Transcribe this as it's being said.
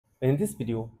In this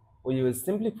video, we will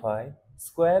simplify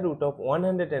square root of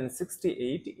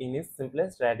 168 in its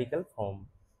simplest radical form.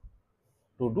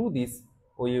 To do this,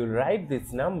 we will write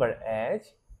this number as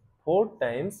 4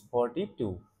 times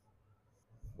 42.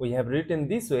 We have written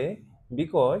this way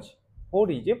because 4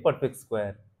 is a perfect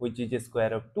square, which is a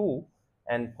square of 2,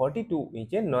 and 42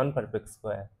 is a non-perfect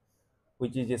square,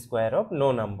 which is a square of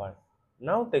no number.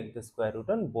 Now take the square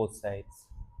root on both sides.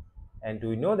 And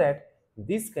we know that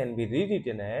this can be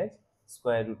rewritten as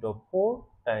square root of 4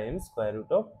 times square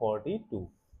root of 42.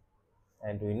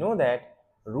 And we know that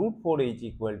root 4 is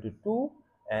equal to 2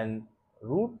 and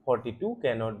root 42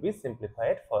 cannot be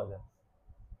simplified further.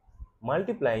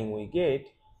 Multiplying we get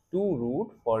 2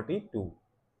 root 42.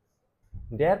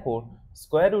 Therefore,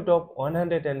 square root of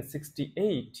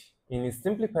 168 in its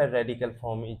simplified radical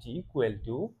form is equal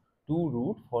to 2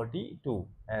 root 42,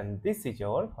 and this is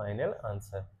our final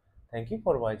answer. Thank you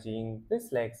for watching. Please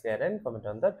like, share and comment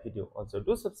on the video. Also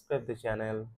do subscribe the channel.